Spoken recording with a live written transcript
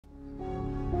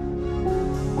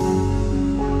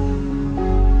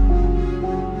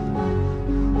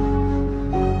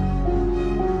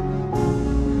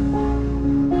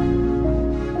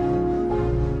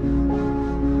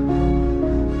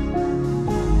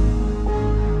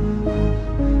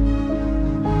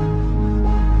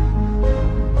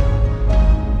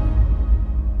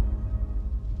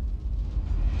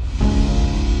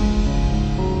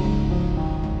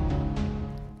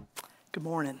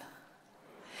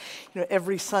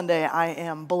Every Sunday I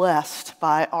am blessed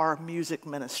by our music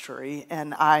ministry,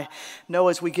 and I know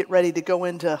as we get ready to go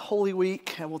into Holy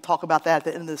Week, and we'll talk about that at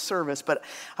the end of the service, but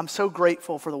I'm so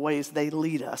grateful for the ways they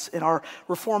lead us. In our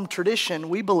Reformed tradition,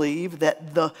 we believe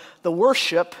that the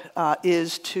worship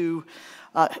is to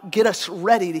get us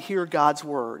ready to hear God's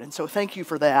word, and so thank you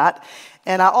for that.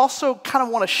 And I also kind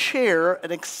of want to share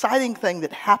an exciting thing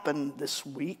that happened this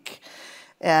week.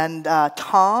 And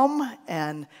Tom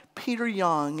and Peter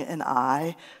Young and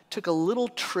I took a little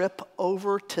trip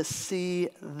over to see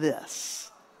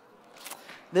this.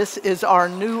 This is our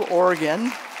new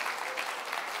organ.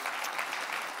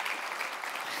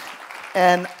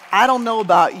 And I don't know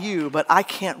about you, but I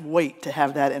can't wait to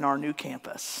have that in our new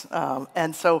campus.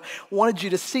 And so wanted you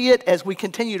to see it as we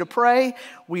continue to pray.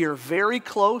 We are very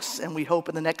close, and we hope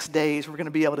in the next days we're going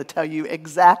to be able to tell you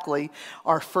exactly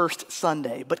our first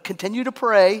Sunday. But continue to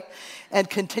pray and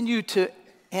continue to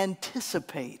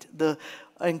anticipate the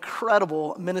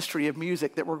incredible ministry of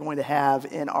music that we're going to have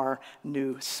in our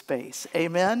new space.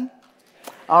 Amen?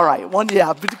 All right.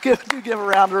 Give a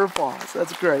round of applause.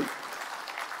 That's great.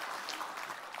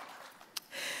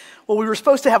 Well, we were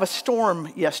supposed to have a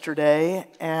storm yesterday,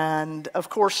 and of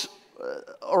course,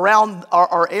 around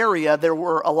our area, there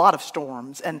were a lot of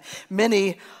storms, and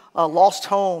many lost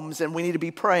homes, and we need to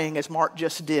be praying, as Mark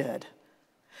just did.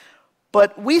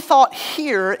 But we thought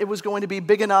here it was going to be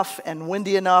big enough and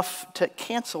windy enough to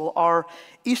cancel our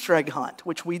Easter egg hunt,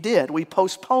 which we did. We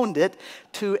postponed it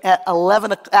to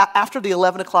after the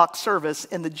 11 o'clock service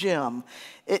in the gym.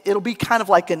 It'll be kind of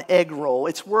like an egg roll.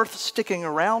 It's worth sticking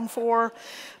around for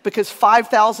because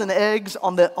 5,000 eggs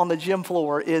on the gym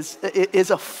floor is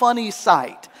a funny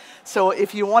sight. So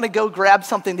if you want to go grab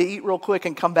something to eat real quick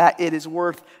and come back, it is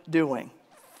worth doing.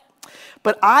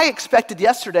 But I expected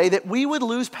yesterday that we would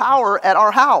lose power at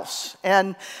our house.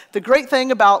 And the great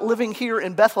thing about living here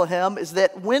in Bethlehem is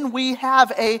that when we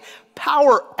have a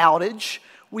power outage,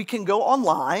 we can go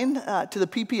online to the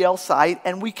PPL site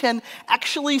and we can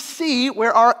actually see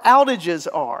where our outages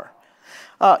are.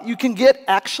 You can get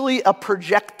actually a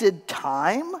projected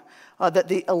time that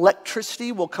the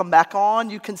electricity will come back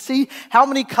on. You can see how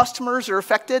many customers are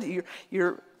affected.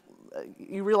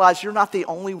 You realize you're not the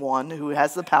only one who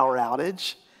has the power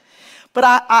outage. But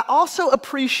I also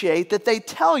appreciate that they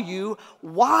tell you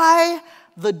why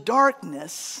the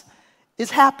darkness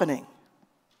is happening.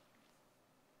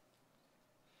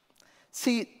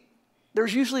 See,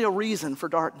 there's usually a reason for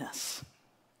darkness.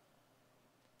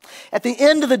 At the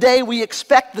end of the day, we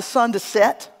expect the sun to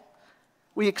set.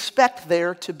 We expect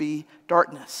there to be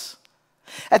darkness.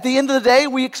 At the end of the day,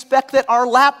 we expect that our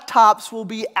laptops will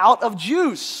be out of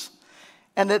juice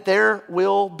and that there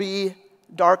will be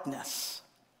darkness.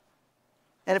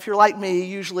 And if you're like me,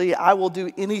 usually I will do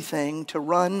anything to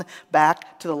run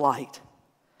back to the light,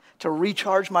 to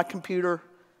recharge my computer,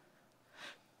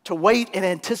 to wait and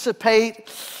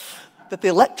anticipate that the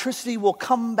electricity will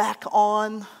come back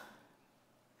on.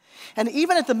 And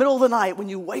even at the middle of the night, when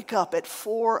you wake up at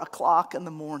 4 o'clock in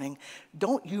the morning,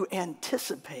 don't you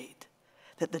anticipate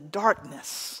that the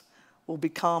darkness will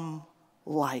become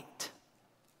light?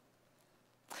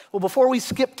 Well, before we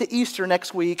skip to Easter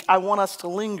next week, I want us to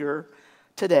linger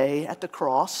today at the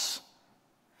cross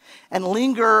and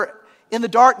linger in the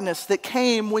darkness that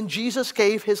came when Jesus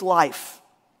gave his life.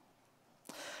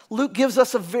 Luke gives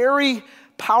us a very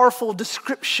powerful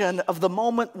description of the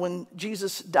moment when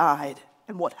Jesus died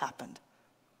and what happened.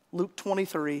 Luke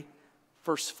 23,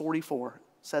 verse 44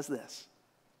 says this.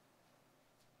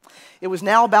 It was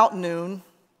now about noon,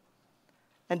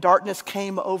 and darkness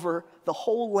came over the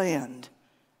whole land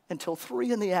until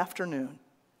 3 p.m,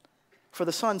 for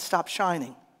the sun stopped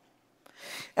shining.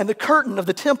 And the curtain of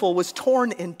the temple was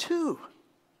torn in two.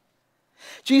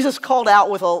 Jesus called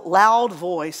out with a loud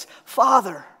voice,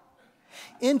 "Father,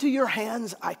 into your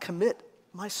hands I commit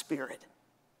my spirit."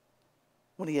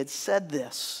 When he had said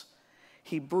this,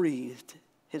 he breathed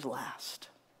his last.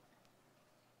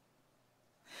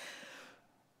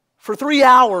 For 3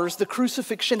 hours, the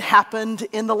crucifixion happened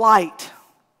in the light.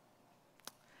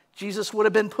 Jesus would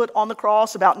have been put on the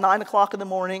cross about 9 o'clock in the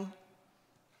morning.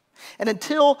 And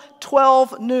until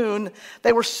 12 noon,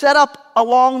 they were set up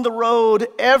along the road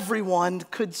everyone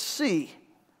could see.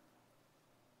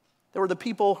 There were the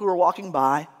people who were walking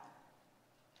by.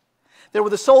 There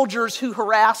were the soldiers who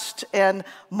harassed and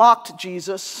mocked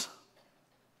Jesus.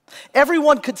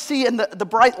 Everyone could see in the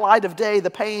bright light of day the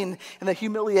pain and the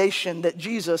humiliation that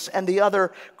Jesus and the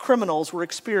other criminals were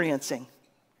experiencing.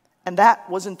 And that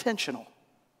was intentional.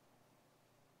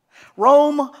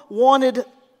 Rome wanted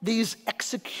these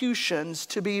executions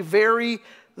to be very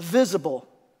visible.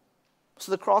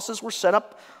 So the crosses were set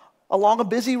up along a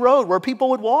busy road where people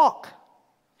would walk.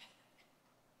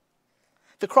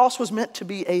 The cross was meant to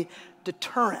be a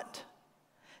deterrent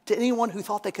to anyone who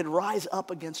thought they could rise up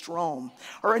against Rome,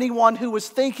 or anyone who was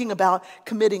thinking about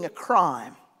committing a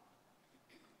crime.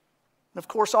 And of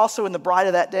course, also in the bride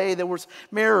of that day, there was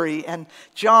Mary and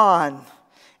John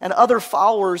and other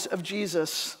followers of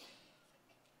Jesus.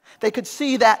 They could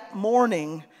see that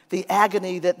morning the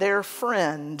agony that their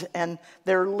friend and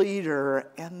their leader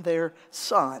and their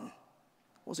son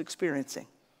was experiencing.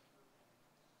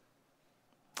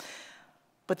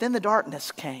 But then the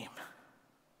darkness came.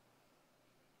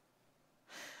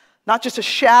 Not just a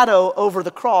shadow over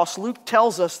the cross. Luke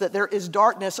tells us that there is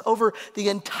darkness over the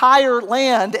entire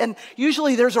land, and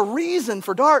usually there's a reason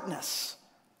for darkness.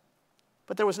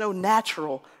 But there was no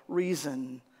natural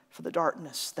reason for the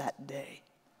darkness that day.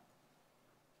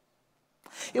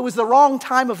 It was the wrong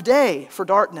time of day for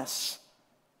darkness.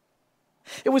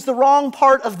 It was the wrong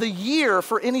part of the year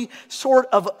for any sort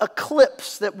of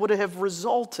eclipse that would have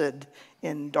resulted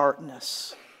in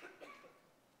darkness.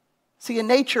 See, in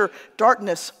nature,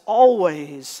 darkness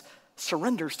always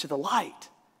surrenders to the light.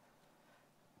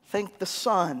 Think the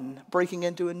sun breaking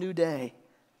into a new day.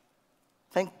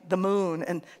 Think the moon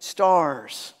and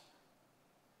stars.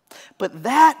 But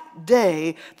that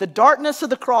day, the darkness of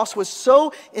the cross was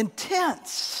so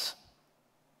intense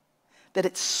that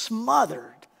it smothered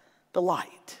the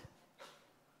light.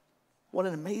 What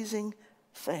an amazing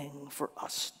thing for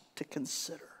us to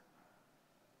consider.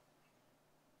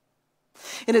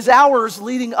 In his hours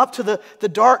leading up to the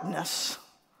darkness,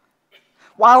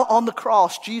 while on the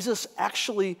cross, Jesus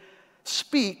actually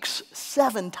speaks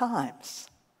 7 times.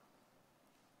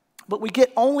 But we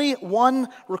get only one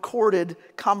recorded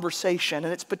conversation,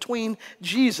 and it's between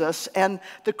Jesus and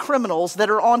the criminals that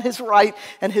are on his right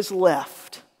and his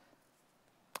left.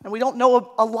 And we don't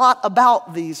know a lot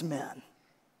about these men,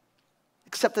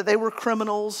 except that they were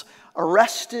criminals,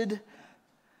 arrested,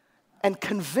 and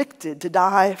convicted to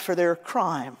die for their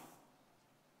crime.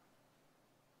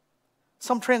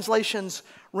 Some translations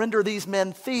render these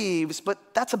men thieves, but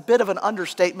that's a bit of an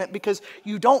understatement because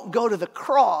you don't go to the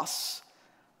cross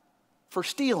for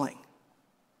stealing.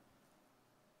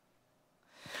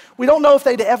 We don't know if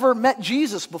they'd ever met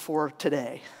Jesus before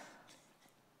today.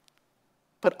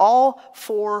 But all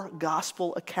 4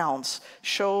 gospel accounts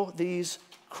show these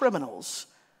criminals,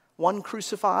 one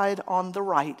crucified on the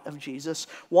right of Jesus,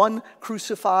 one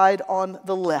crucified on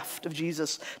the left of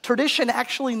Jesus. Tradition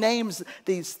actually names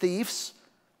these thieves.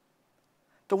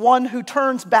 The one who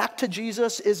turns back to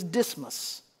Jesus is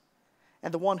Dismas,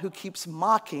 and the one who keeps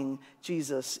mocking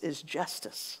Jesus is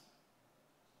Justus.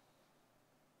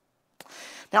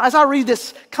 Now, as I read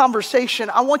this conversation,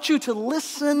 I want you to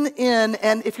listen in,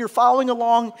 and if you're following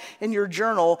along in your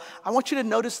journal, I want you to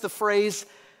notice the phrase,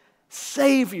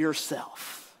 save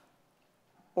yourself,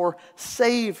 or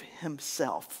save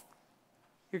himself.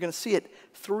 You're going to see it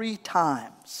 3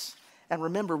 times. And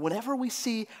remember, whenever we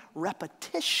see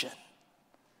repetition,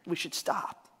 we should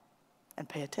stop and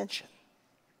pay attention.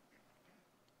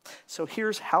 So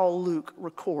here's how Luke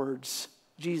records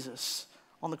Jesus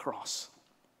on the cross.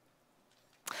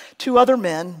 2 other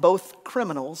men, both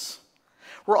criminals,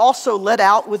 were also led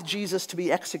out with Jesus to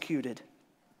be executed.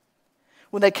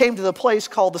 When they came to the place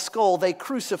called the Skull, they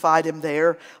crucified him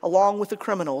there along with the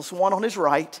criminals, one on his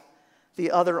right,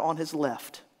 the other on his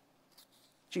left.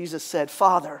 Jesus said,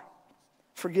 "Father,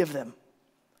 forgive them,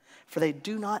 for they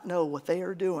do not know what they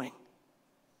are doing."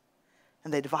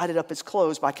 And they divided up his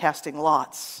clothes by casting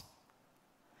lots.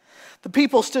 The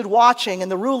people stood watching,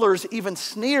 and the rulers even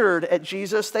sneered at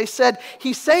Jesus. They said,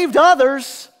 "He saved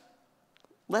others.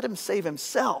 Let him save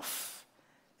himself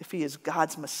if he is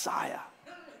God's Messiah,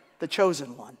 the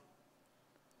chosen one."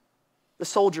 The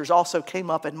soldiers also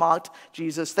came up and mocked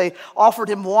Jesus. They offered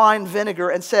him wine vinegar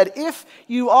and said, "If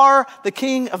you are the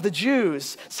king of the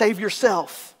Jews, save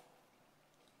yourself."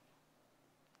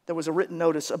 There was a written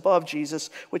notice above Jesus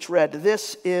which read,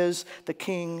 "This is the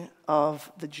King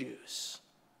of the Jews."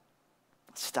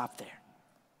 Let's stop there.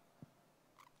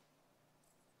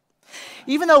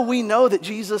 Even though we know that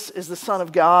Jesus is the Son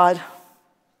of God,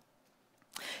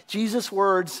 Jesus'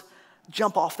 words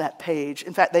jump off that page.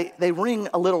 In fact, they ring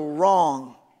a little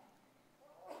wrong.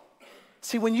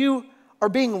 See, when you are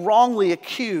being wrongly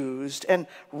accused and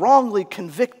wrongly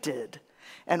convicted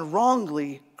and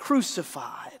wrongly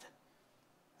crucified,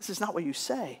 this is not what you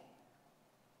say.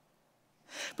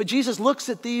 But Jesus looks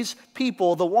at these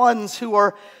people, the ones who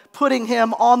are putting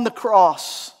him on the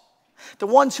cross, the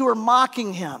ones who are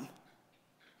mocking him,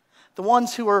 the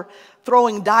ones who are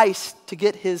throwing dice to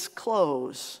get his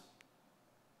clothes.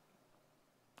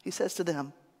 He says to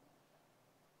them,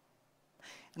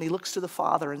 And he looks to the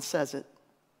Father and says it.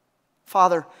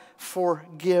 Father,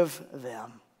 forgive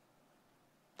them.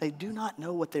 They do not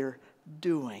know what they're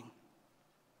doing.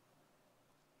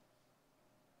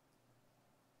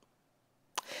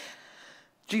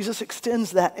 Jesus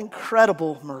extends that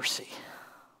incredible mercy.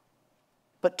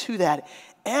 But to that,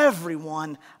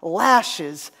 everyone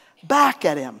lashes back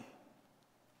at him.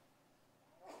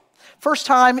 First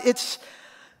time, it's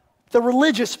the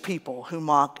religious people who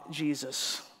mock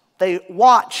Jesus. They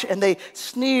watch and they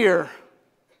sneer.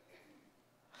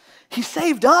 He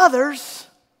saved others.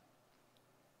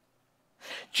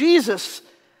 Jesus,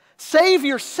 save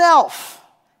yourself.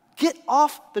 Get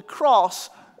off the cross,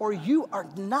 or you are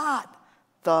not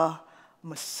the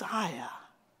Messiah.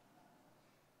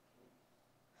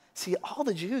 See, all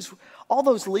the Jews, all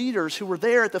those leaders who were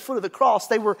there at the foot of the cross,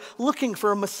 they were looking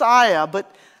for a Messiah,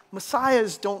 but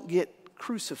Messiahs don't get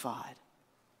crucified.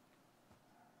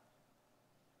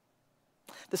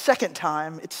 The second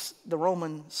time, it's the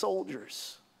Roman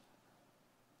soldiers.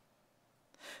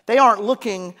 They aren't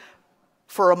looking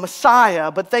for a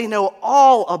Messiah, but they know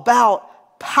all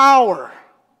about power.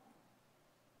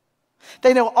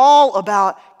 They know all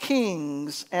about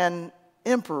kings and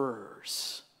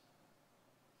emperors.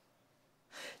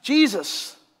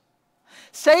 Jesus,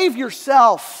 save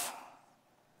yourself.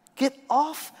 Get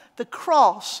off the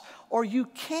cross, or you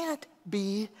can't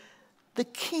be the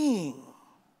king.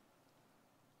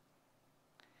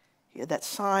 He had that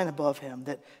sign above him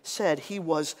that said he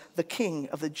was the king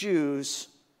of the Jews.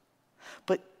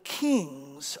 But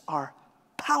kings are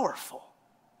powerful.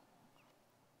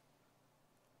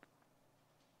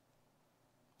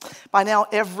 By now,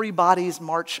 everybody's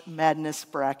March Madness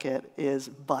bracket is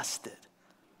busted.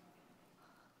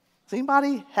 Does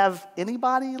anybody have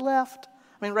anybody left?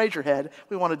 I mean, raise your head.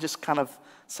 We want to just kind of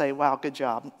say, wow, good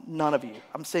job. None of you.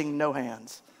 I'm seeing no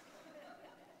hands.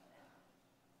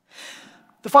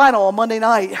 The final on Monday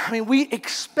night, I mean, we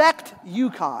expect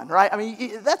UConn, right? I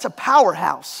mean, that's a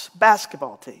powerhouse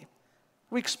basketball team.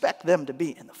 We expect them to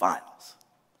be in the finals.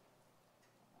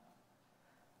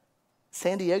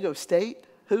 San Diego State,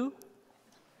 who?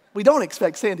 We don't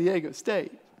expect San Diego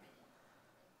State.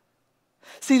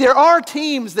 See, there are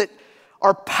teams that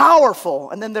are powerful,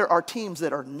 and then there are teams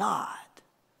that are not.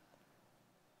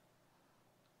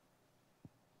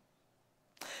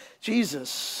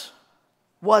 Jesus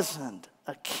wasn't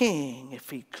a king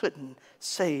if he couldn't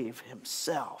save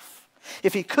himself,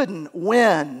 if he couldn't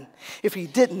win, if he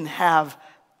didn't have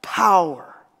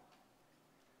power.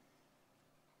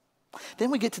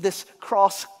 Then we get to this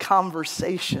cross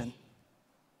conversation.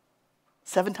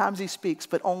 7 times he speaks,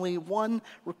 but only one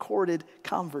recorded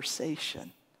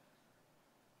conversation.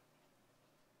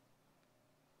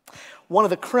 One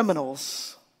of the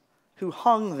criminals who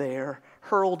hung there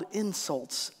hurled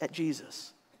insults at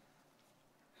Jesus.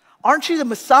 Aren't you the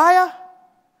Messiah?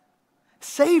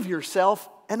 Save yourself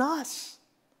and us.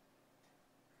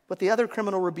 But the other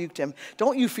criminal rebuked him.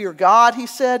 Don't you fear God, he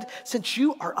said, since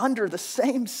you are under the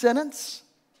same sentence?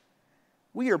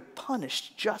 We are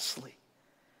punished justly,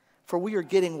 for we are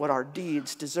getting what our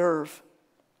deeds deserve.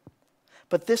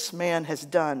 But this man has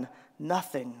done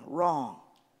nothing wrong.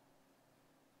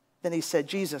 Then he said,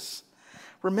 Jesus,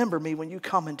 remember me when you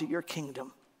come into your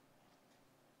kingdom.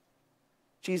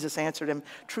 Jesus answered him,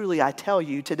 truly I tell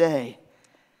you, today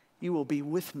you will be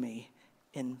with me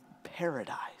in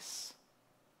paradise.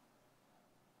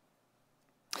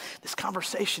 This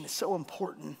conversation is so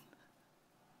important.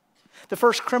 The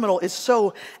first criminal is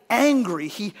so angry,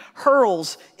 he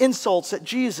hurls insults at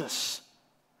Jesus.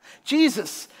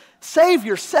 Jesus, save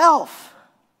yourself.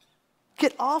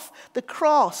 Get off the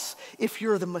cross if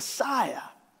you're the Messiah,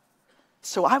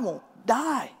 so I won't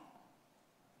die.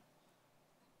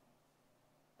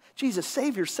 Jesus,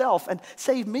 save yourself and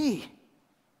save me.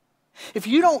 If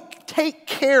you don't take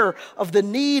care of the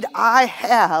need I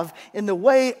have in the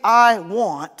way I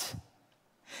want,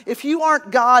 if you aren't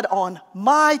God on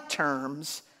my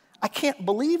terms, I can't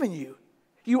believe in you.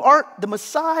 You aren't the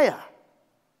Messiah.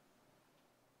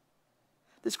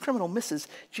 This criminal misses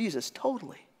Jesus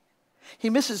totally. He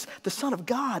misses the Son of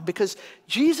God because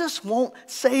Jesus won't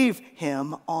save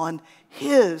him on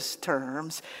his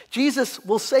terms. Jesus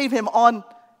will save him on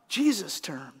Jesus'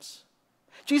 terms.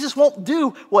 Jesus won't do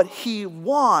what he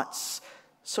wants,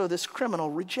 so this criminal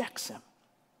rejects him.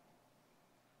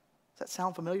 Does that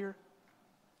sound familiar?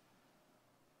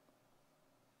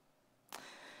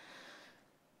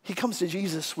 He comes to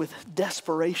Jesus with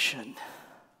desperation.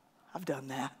 I've done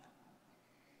that.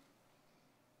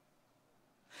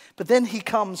 But then he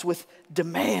comes with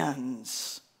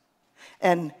demands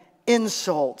and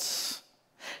insults.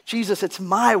 Jesus, it's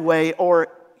my way or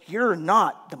you're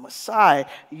not the Messiah.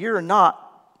 You're not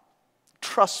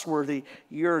trustworthy.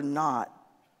 You're not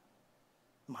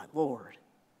my Lord.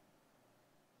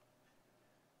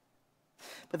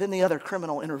 But then the other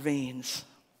criminal intervenes.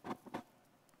 And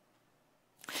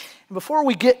before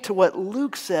we get to what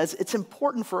Luke says, it's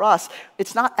important for us.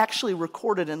 It's not actually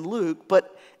recorded in Luke,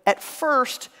 but at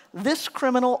first, this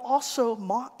criminal also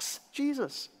mocks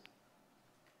Jesus.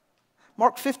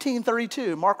 Mark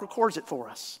 15:32, Mark records it for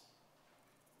us.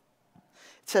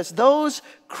 It says, those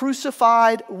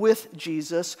crucified with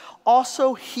Jesus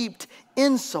also heaped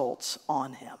insults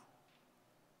on him.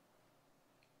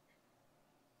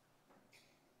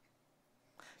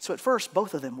 So at first,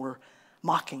 both of them were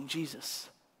mocking Jesus.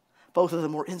 Both of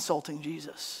them were insulting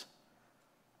Jesus.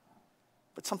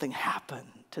 But something happened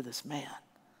to this man.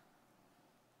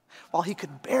 While he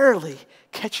could barely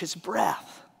catch his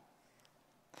breath,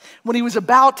 when he was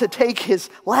about to take his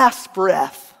last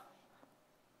breath,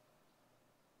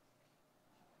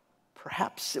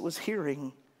 perhaps it was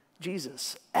hearing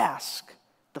Jesus ask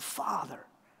the Father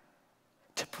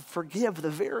to forgive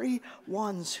the very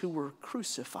ones who were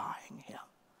crucifying him.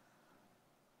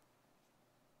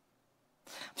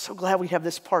 I'm so glad we have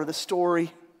this part of the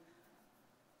story,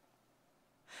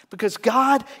 because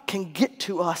God can get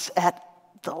to us at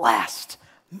the last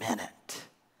minute.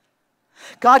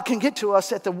 God can get to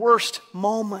us at the worst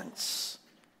moments.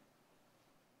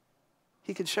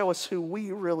 He can show us who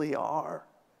we really are,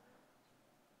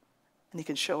 and He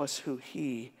can show us who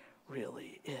He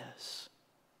really is.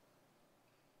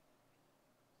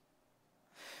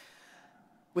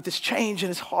 With this change in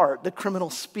his heart, the criminal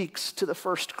speaks to the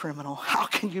first criminal. How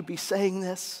can you be saying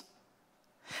this?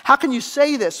 How can you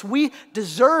say this? We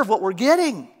deserve what we're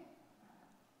getting.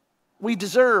 We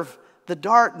deserve the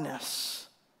darkness.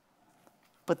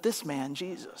 But this man,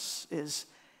 Jesus, is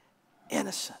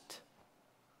innocent.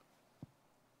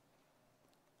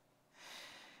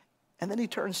 And then he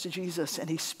turns to Jesus and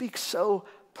he speaks so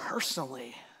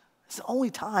personally. It's the only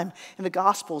time in the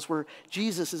Gospels where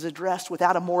Jesus is addressed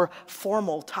without a more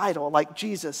formal title, like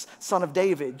Jesus, Son of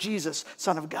David, Jesus,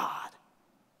 Son of God.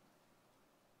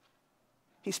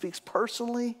 He speaks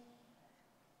personally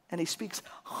and he speaks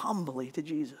humbly to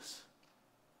Jesus.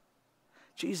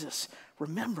 Jesus,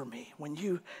 remember me when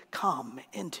you come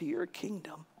into your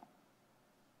kingdom.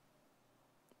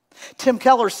 Tim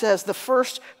Keller says the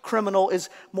first criminal is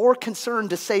more concerned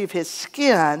to save his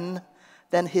skin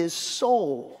than his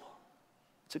soul.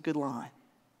 It's a good line.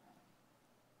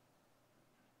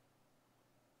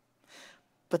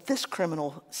 But this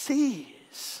criminal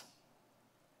sees.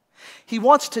 He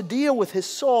wants to deal with his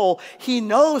soul. He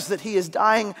knows that he is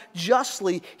dying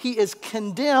justly. He is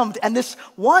condemned. And this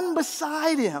one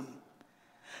beside him,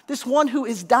 this one who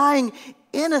is dying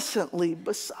innocently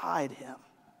beside him,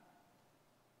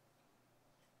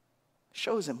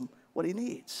 shows him what he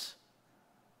needs.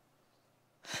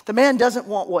 The man doesn't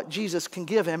want what Jesus can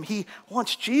give him. He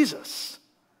wants Jesus.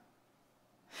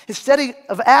 Instead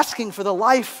of asking for the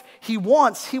life he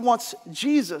wants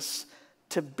Jesus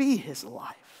to be his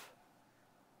life.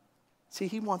 See,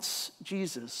 he wants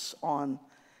Jesus on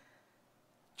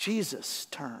Jesus'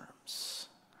 terms,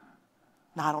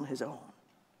 not on his own.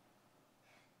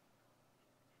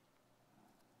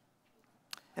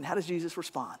 And how does Jesus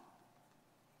respond?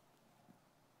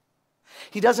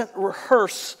 He doesn't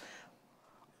rehearse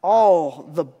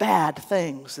all the bad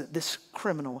things that this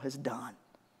criminal has done.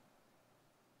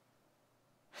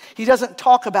 He doesn't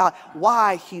talk about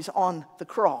why he's on the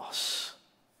cross.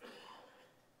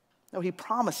 No, he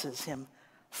promises him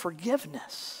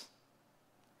forgiveness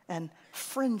and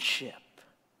friendship.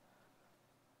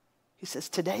 He says,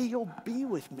 today you'll be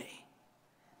with me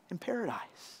in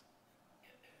paradise.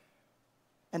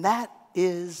 And that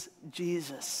is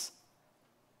Jesus.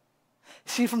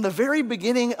 See, from the very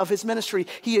beginning of his ministry,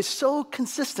 he is so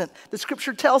consistent. The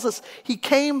scripture tells us he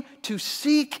came to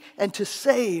seek and to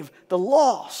save the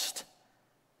lost.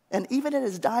 And even in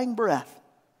his dying breath,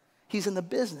 he's in the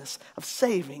business of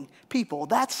saving people.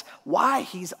 That's why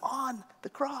he's on the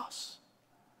cross.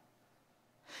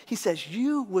 He says,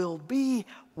 you will be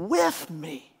with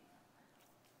me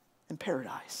in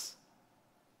paradise.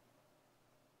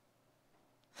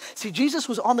 See, Jesus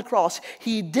was on the cross.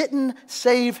 He didn't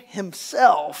save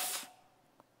himself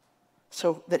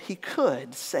so that he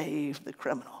could save the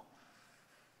criminal.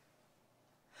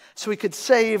 So he could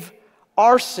save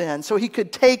our sin, so he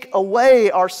could take away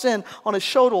our sin on his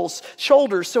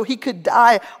shoulders, so he could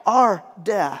die our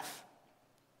death,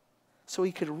 so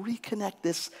he could reconnect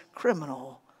this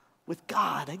criminal with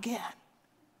God again.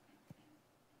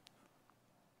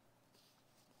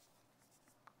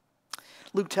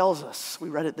 Luke tells us, we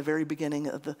read it at the very beginning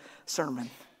of the sermon,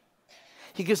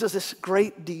 he gives us this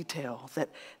great detail that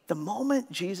the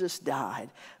moment Jesus died,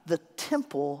 the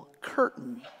temple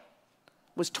curtain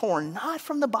was torn, not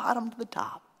from the bottom to the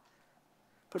top,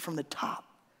 but from the top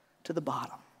to the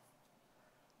bottom.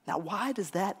 Now, why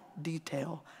does that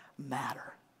detail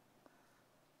matter?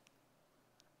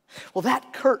 Well,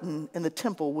 that curtain in the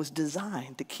temple was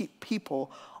designed to keep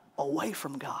people away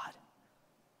from God.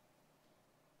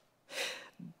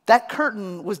 That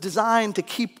curtain was designed to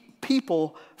keep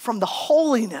people from the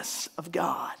holiness of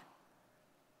God.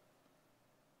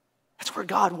 That's where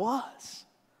God was.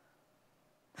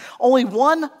 Only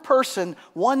one person,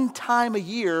 one time a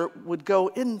year, would go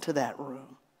into that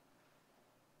room.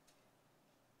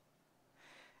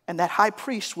 And that high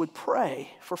priest would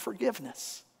pray for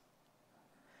forgiveness.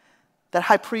 That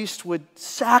high priest would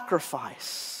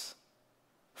sacrifice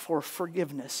for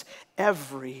forgiveness.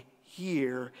 Every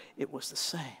year it was the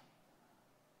same.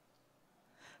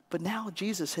 But now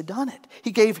Jesus had done it.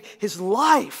 He gave his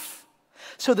life.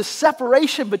 So the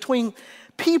separation between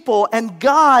people and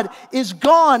God is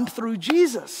gone through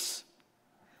Jesus.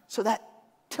 So that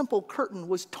temple curtain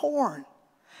was torn,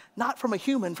 not from a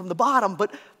human from the bottom,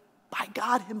 but by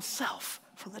God himself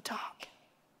from the top.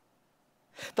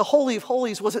 The Holy of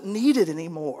Holies wasn't needed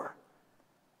anymore.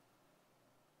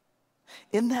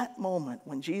 In that moment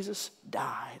when Jesus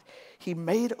died, he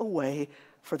made a way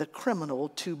for the criminal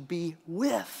to be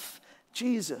with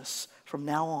Jesus from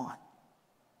now on.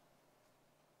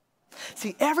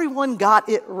 See, everyone got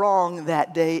it wrong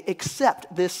that day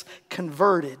except this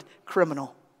converted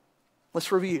criminal.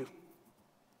 Let's review.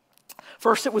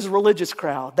 First, it was a religious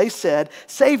crowd. They said,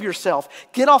 "Save yourself,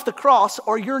 get off the cross,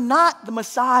 or you're not the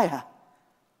Messiah."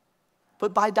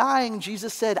 But by dying,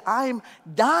 Jesus said, "I'm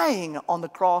dying on the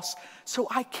cross so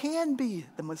I can be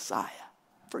the Messiah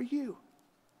for you."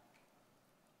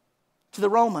 To the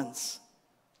Romans,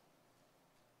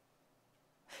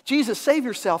 "Jesus, save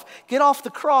yourself, get off the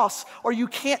cross, or you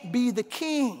can't be the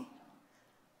king."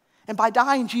 And by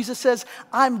dying, Jesus says,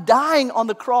 "I'm dying on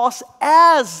the cross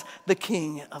as the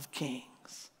King of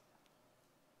Kings."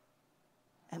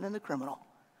 And then the criminal,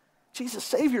 "Jesus,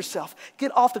 save yourself,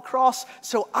 get off the cross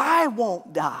so I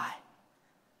won't die."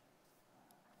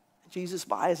 Jesus,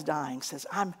 by his dying, says,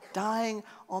 "I'm dying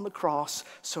on the cross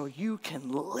so you can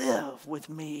live with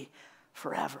me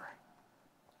forever."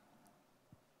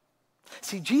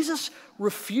 See, Jesus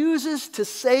refuses to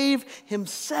save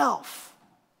himself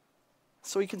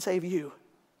so he can save you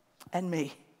and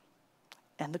me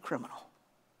and the criminal.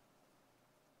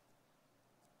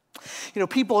 You know,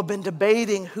 people have been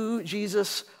debating who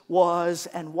Jesus was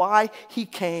and why he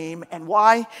came and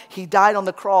why he died on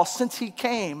the cross since he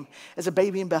came as a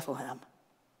baby in Bethlehem.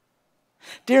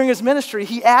 During his ministry,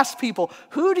 he asked people,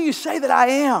 "Who do you say that I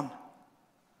am?"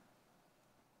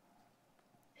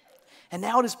 And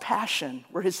now at his passion,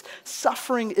 where his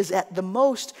suffering is at the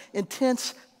most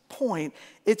intense point,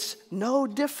 it's no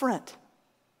different.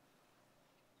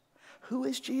 Who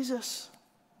is Jesus?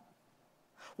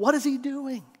 What is he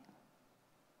doing?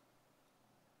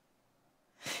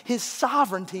 His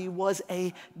sovereignty was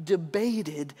a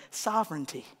debated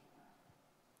sovereignty.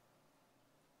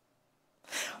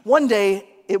 One day,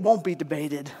 it won't be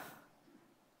debated.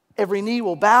 Every knee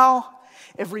will bow,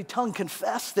 every tongue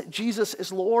confess that Jesus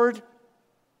is Lord.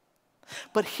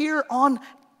 But here on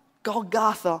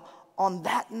Golgotha, on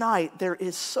that night, there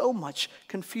is so much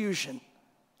confusion.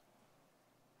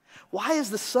 Why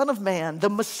is the Son of Man, the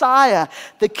Messiah,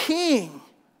 the King,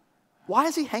 why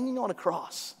is he hanging on a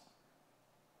cross?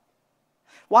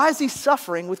 Why is he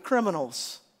suffering with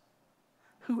criminals?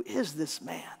 Who is this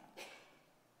man?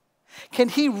 Can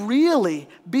he really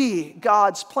be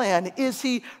God's plan? Is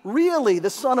he really the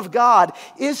Son of God?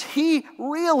 Is he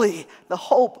really the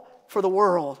hope for the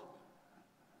world?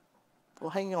 Well,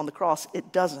 hanging on the cross,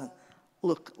 it doesn't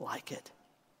look like it.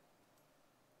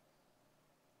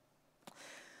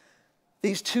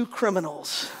 These two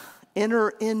criminals enter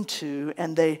into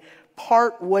and they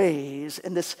part ways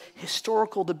in this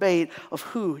historical debate of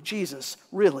who Jesus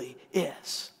really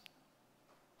is.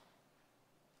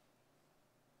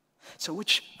 So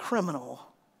which criminal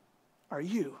are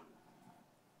you?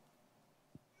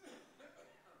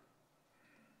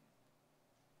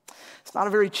 It's not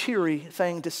a very cheery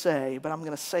thing to say, but I'm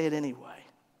going to say it anyway.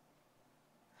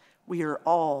 We are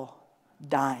all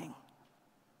dying.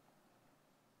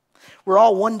 We're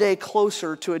all one day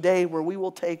closer to a day where we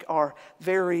will take our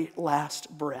very last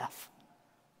breath.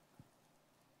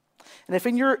 And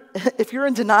if you're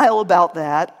in denial about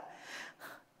that,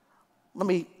 let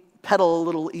me pedal a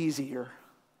little easier.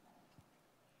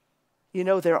 You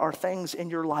know there are things in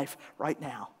your life right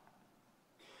now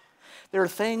There are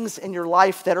things in your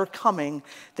life that are coming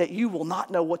that you will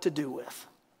not know what to do with.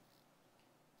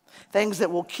 Things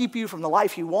that will keep you from the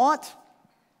life you want,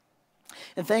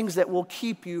 and things that will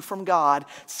keep you from God.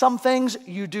 Some things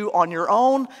you do on your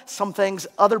own, some things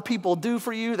other people do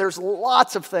for you. There's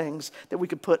lots of things that we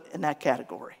could put in that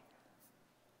category.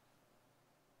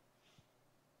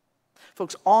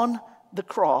 Folks, on the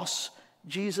cross,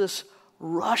 Jesus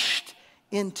rushed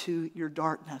into your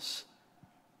darkness.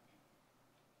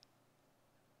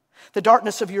 The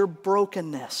darkness of your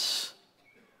brokenness.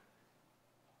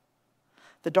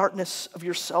 The darkness of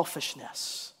your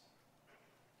selfishness.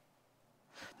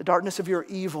 The darkness of your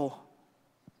evil.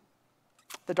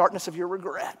 The darkness of your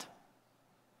regret.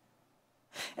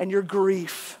 And your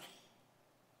grief.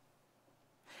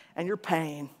 And your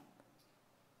pain.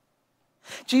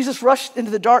 Jesus rushed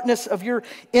into the darkness of your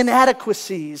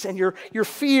inadequacies and your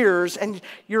fears and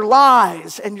your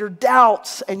lies and your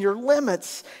doubts and your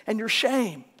limits and your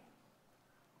shame.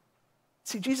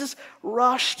 See, Jesus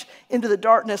rushed into the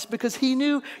darkness because he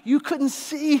knew you couldn't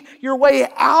see your way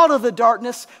out of the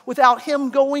darkness without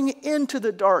him going into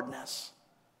the darkness.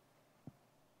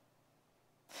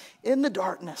 In the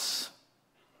darkness,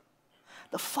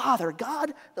 the Father,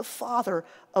 God the Father,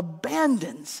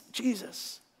 abandons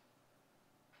Jesus.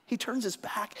 He turns his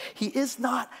back. He is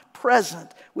not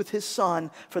present with his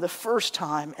Son for the first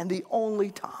time and the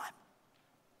only time.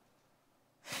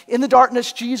 In the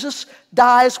darkness, Jesus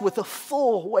dies with the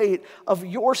full weight of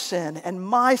your sin and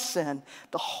my sin,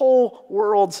 the whole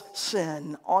world's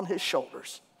sin on his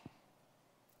shoulders.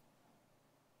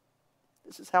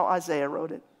 This is how Isaiah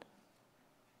wrote it.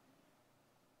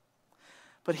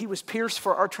 But he was pierced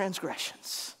for our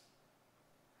transgressions.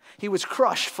 He was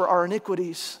crushed for our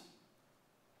iniquities.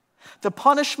 The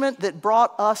punishment that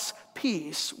brought us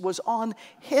peace was on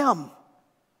him.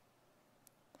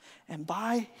 And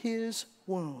by his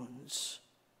wounds,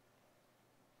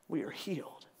 we are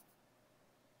healed.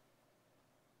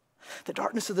 The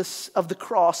darkness of the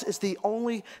cross is the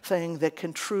only thing that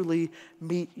can truly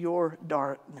meet your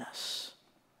darkness.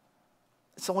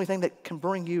 It's the only thing that can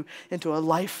bring you into a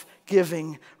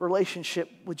life-giving relationship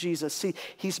with Jesus. See,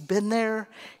 he's been there,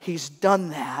 he's done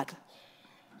that,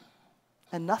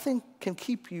 and nothing can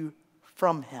keep you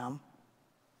from him.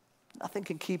 Nothing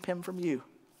can keep him from you.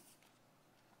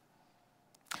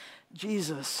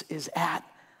 Jesus is at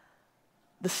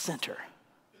the center.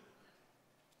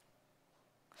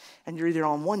 And you're either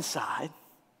on one side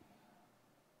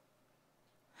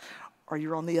or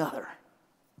you're on the other.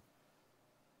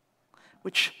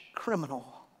 Which criminal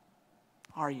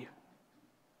are you?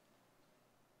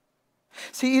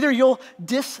 See, either you'll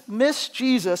dismiss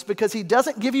Jesus because he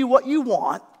doesn't give you what you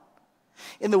want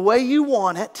in the way you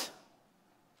want it,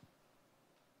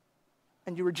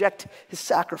 and you reject his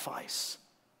sacrifice,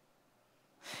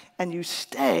 and you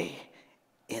stay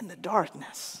in the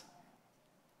darkness,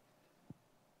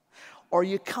 or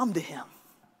you come to him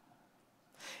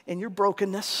in your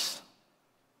brokenness,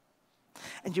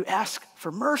 and you ask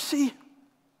for mercy,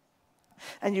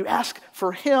 and you ask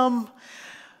for him,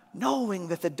 knowing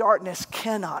that the darkness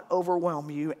cannot overwhelm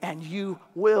you, and you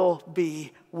will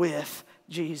be with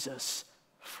Jesus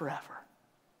forever.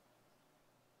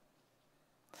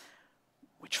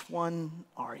 Which one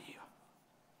are you?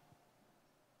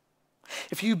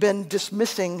 If you've been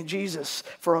dismissing Jesus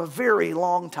for a very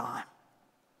long time,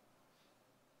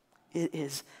 it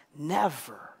is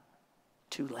never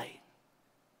too late.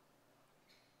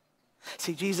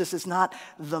 See, Jesus is not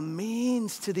the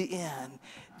means to the end.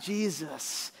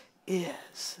 Jesus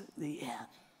is the end.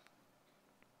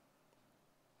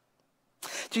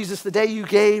 Jesus, the day you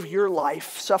gave your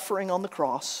life suffering on the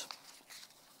cross,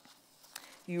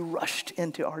 you rushed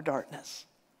into our darkness.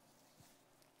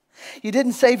 You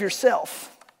didn't save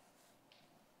yourself.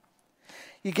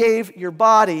 You gave your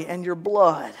body and your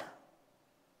blood.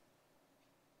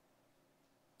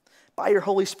 By your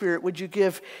Holy Spirit, would you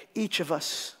give each of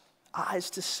us eyes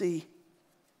to see?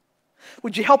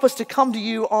 Would you help us to come to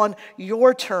you on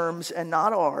your terms and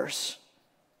not ours?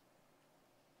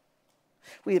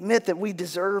 We admit that we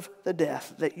deserve the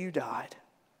death that you died.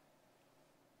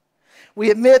 We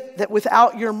admit that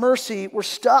without your mercy, we're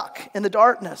stuck in the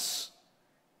darkness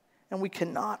and we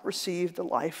cannot receive the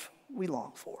life we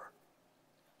long for.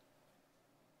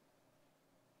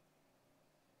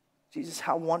 Jesus,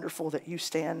 how wonderful that you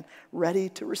stand ready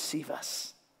to receive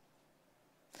us.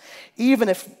 Even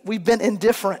if we've been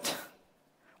indifferent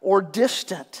or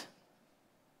distant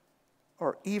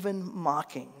or even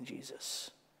mocking, Jesus.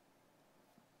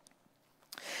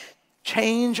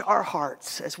 Change our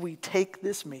hearts as we take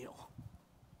this meal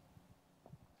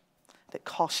that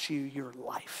cost you your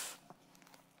life.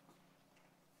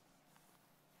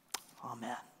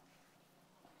 Amen.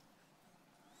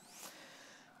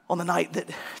 On the night that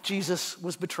Jesus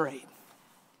was betrayed,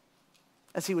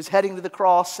 as he was heading to the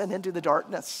cross and into the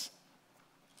darkness,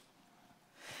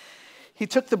 he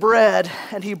took the bread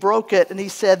and he broke it and he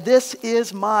said, "This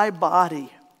is my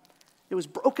body. It was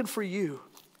broken for you.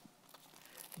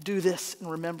 Do this in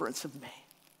remembrance of me."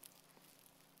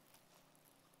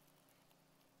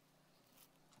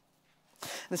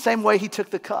 In the same way, he took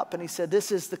the cup and he said, "This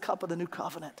is the cup of the new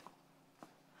covenant,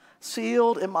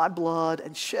 sealed in my blood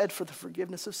and shed for the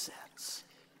forgiveness of sins.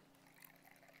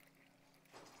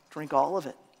 Drink all of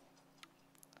it.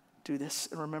 Do this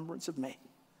in remembrance of me."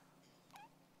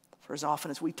 For as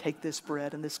often as we take this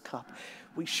bread and this cup,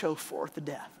 we show forth the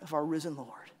death of our risen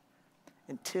Lord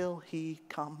until he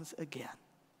comes again.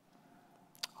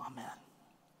 Amen.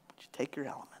 Would you take your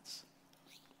elements?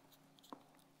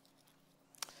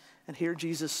 And hear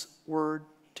Jesus' word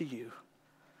to you.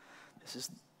 This is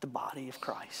the body of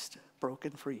Christ,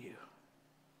 broken for you.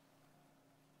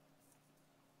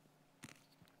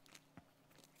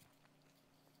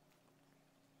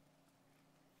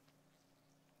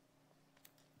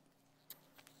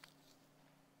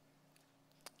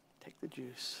 Take the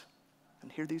juice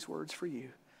and hear these words for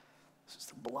you. This is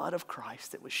the blood of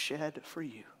Christ that was shed for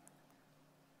you.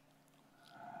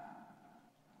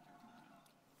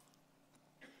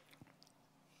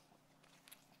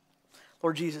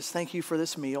 Lord Jesus, thank you for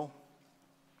this meal.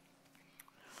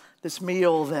 This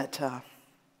meal that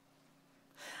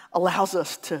allows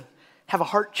us to have a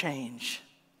heart change.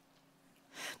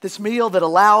 This meal that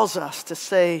allows us to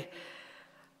say,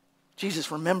 "Jesus,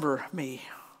 remember me."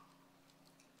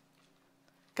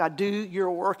 God, do your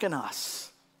work in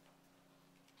us.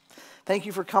 Thank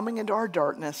you for coming into our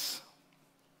darkness.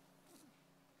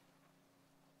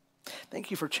 Thank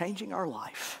you for changing our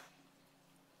life.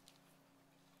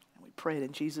 And we pray it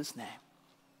in Jesus' name.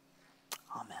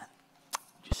 Amen.